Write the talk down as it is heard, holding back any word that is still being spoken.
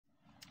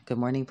Good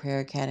morning,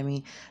 Prayer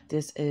Academy.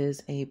 This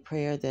is a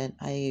prayer that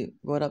I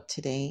wrote up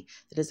today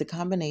that is a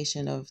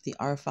combination of the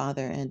Our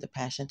Father and the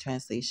Passion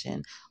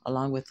Translation,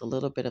 along with a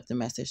little bit of the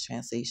Message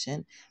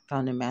Translation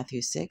found in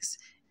Matthew 6,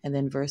 and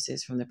then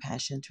verses from the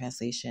Passion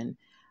Translation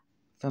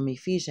from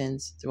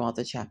Ephesians through all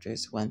the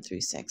chapters 1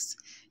 through 6.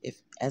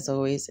 As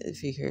always,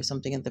 if you hear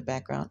something in the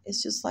background,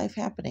 it's just life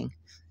happening.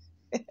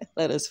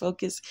 Let us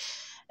focus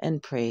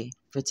and pray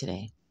for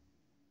today.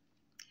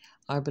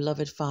 Our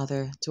beloved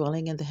Father,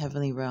 dwelling in the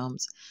heavenly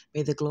realms,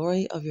 may the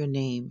glory of your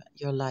name,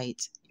 your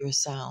light, your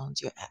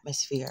sound, your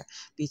atmosphere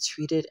be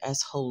treated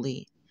as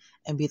holy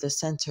and be the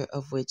center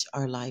of which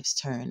our lives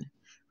turn.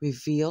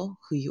 Reveal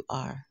who you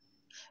are.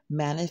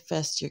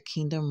 Manifest your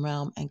kingdom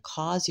realm and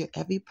cause your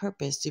every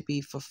purpose to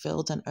be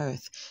fulfilled on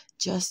earth,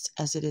 just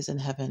as it is in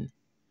heaven.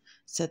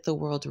 Set the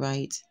world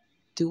right.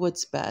 Do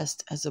what's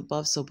best, as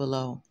above, so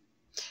below.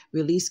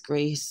 Release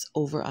grace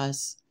over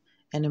us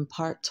and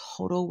impart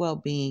total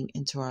well-being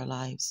into our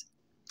lives.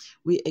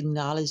 We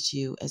acknowledge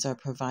you as our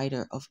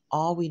provider of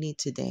all we need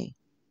today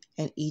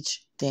and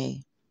each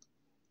day.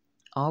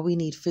 All we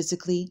need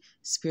physically,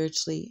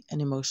 spiritually,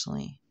 and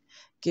emotionally.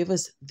 Give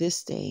us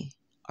this day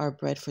our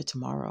bread for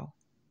tomorrow.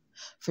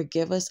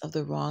 Forgive us of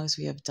the wrongs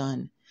we have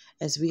done,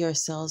 as we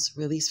ourselves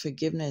release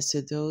forgiveness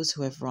to those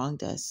who have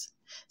wronged us.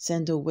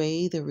 Send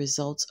away the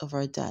results of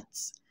our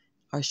debts,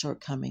 our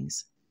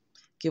shortcomings.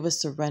 Give us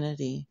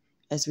serenity,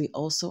 as we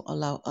also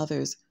allow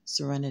others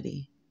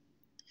serenity.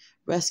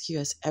 Rescue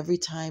us every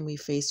time we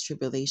face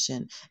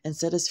tribulation and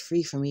set us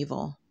free from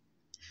evil.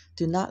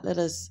 Do not let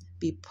us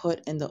be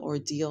put in the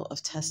ordeal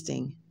of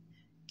testing.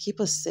 Keep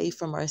us safe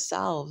from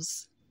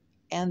ourselves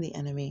and the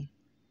enemy.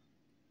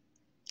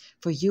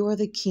 For you are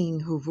the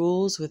King who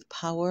rules with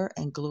power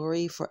and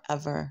glory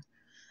forever,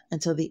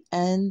 until the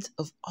end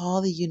of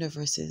all the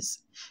universes.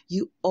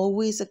 You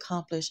always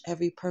accomplish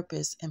every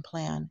purpose and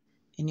plan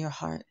in your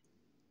heart.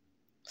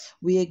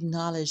 We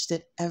acknowledge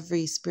that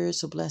every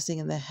spiritual blessing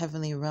in the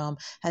heavenly realm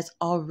has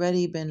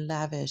already been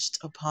lavished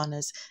upon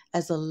us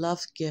as a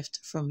love gift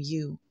from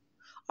you,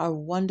 our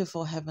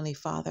wonderful Heavenly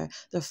Father,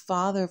 the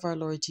Father of our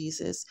Lord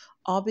Jesus,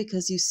 all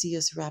because you see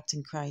us wrapped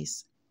in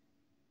Christ.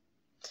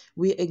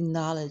 We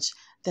acknowledge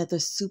that the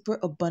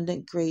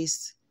superabundant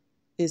grace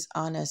is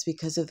on us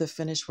because of the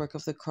finished work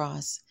of the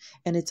cross,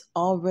 and it's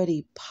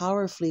already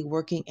powerfully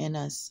working in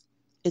us.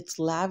 It's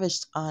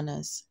lavished on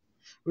us,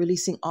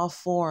 releasing all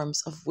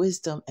forms of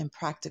wisdom and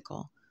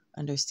practical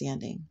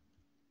understanding.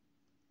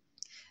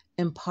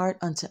 Impart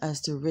unto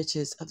us the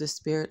riches of the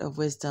spirit of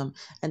wisdom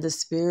and the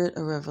spirit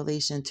of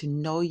revelation to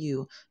know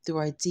you through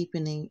our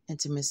deepening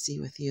intimacy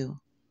with you.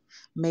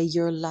 May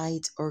your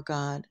light, O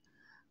God,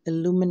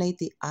 illuminate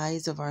the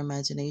eyes of our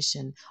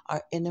imagination,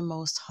 our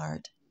innermost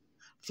heart,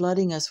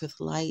 flooding us with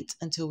light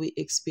until we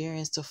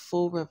experience the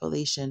full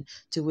revelation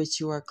to which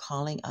you are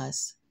calling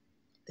us.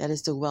 That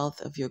is the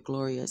wealth of your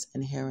glorious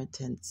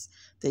inheritance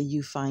that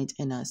you find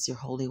in us, your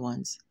holy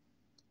ones.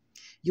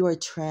 You are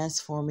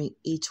transforming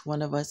each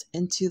one of us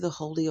into the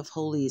Holy of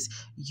Holies,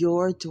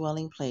 your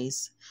dwelling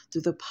place,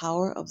 through the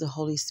power of the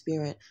Holy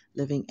Spirit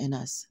living in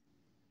us.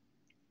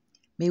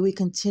 May we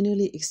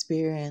continually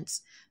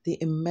experience the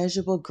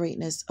immeasurable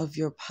greatness of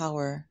your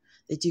power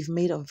that you've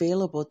made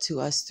available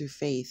to us through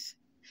faith.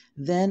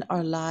 Then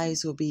our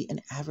lives will be an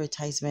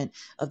advertisement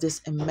of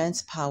this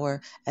immense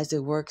power as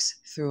it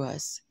works through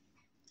us.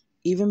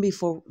 Even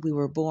before we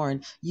were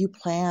born, you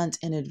planned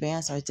in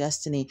advance our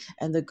destiny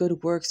and the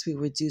good works we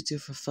would do to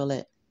fulfill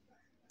it.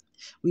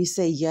 We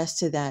say yes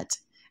to that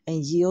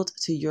and yield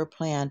to your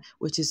plan,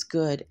 which is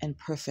good and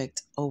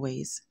perfect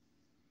always.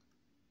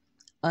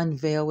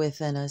 Unveil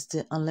within us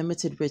the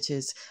unlimited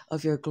riches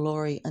of your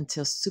glory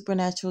until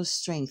supernatural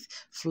strength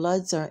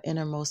floods our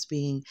innermost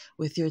being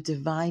with your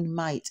divine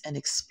might and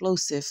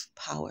explosive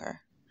power.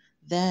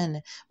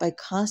 Then, by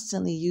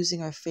constantly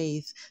using our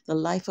faith, the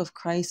life of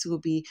Christ will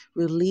be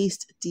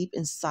released deep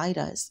inside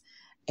us,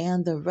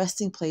 and the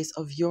resting place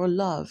of your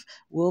love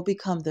will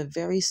become the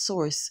very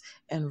source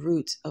and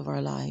root of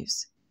our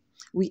lives.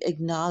 We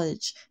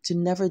acknowledge to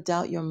never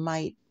doubt your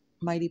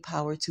mighty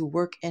power to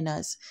work in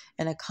us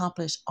and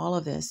accomplish all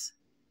of this.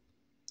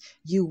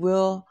 You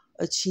will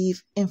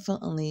achieve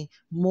infinitely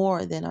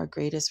more than our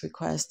greatest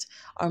request,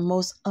 our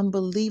most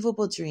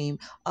unbelievable dream,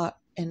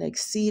 and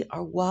exceed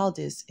our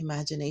wildest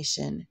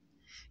imagination.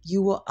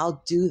 You will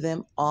outdo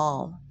them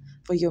all,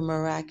 for your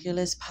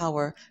miraculous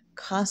power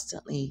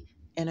constantly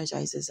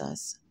energizes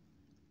us.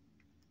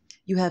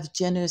 You have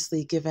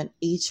generously given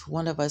each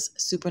one of us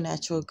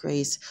supernatural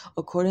grace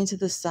according to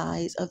the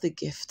size of the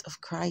gift of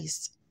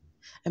Christ.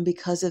 And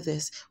because of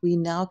this, we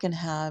now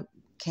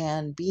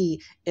can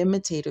be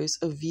imitators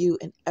of you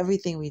in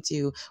everything we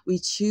do. We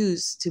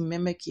choose to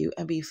mimic you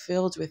and be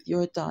filled with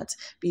your thoughts,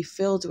 be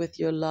filled with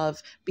your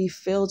love, be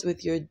filled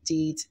with your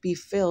deeds, be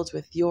filled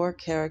with your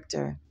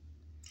character.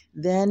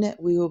 Then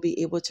we will be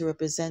able to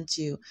represent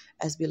you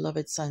as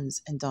beloved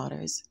sons and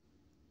daughters.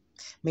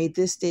 May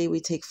this day we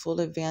take full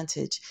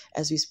advantage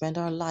as we spend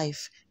our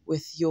life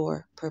with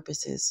your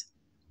purposes.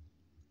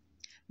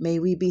 May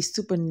we be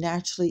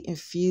supernaturally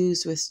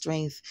infused with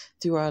strength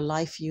through our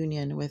life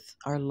union with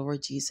our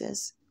Lord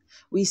Jesus.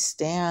 We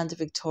stand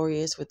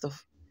victorious with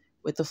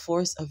the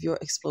force of your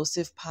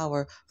explosive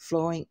power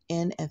flowing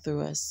in and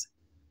through us.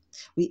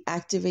 We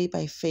activate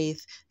by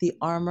faith the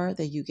armor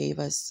that you gave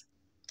us,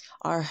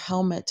 our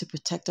helmet to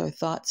protect our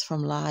thoughts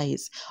from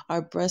lies,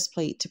 our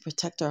breastplate to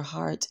protect our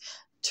heart,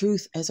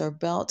 truth as our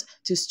belt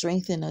to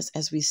strengthen us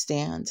as we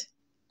stand.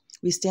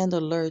 We stand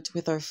alert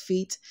with our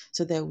feet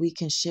so that we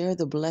can share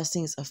the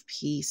blessings of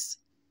peace.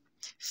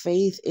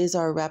 Faith is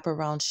our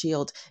wraparound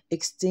shield,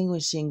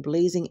 extinguishing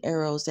blazing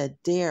arrows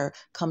that dare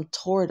come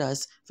toward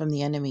us from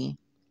the enemy.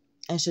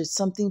 And should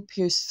something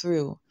pierce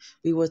through,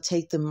 we will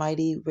take the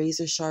mighty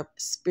razor-sharp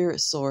spirit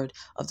sword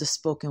of the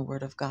spoken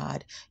word of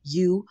God.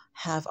 You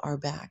have our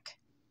back.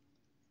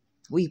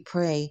 We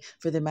pray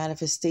for the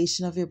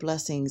manifestation of your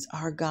blessings,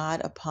 our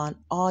God, upon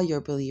all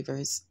your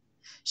believers.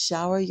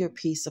 Shower your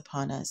peace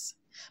upon us.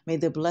 May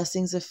the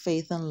blessings of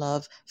faith and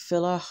love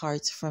fill our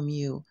hearts from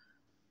you,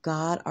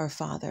 God our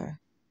Father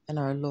and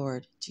our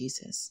Lord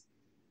Jesus.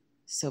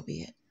 So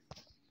be it.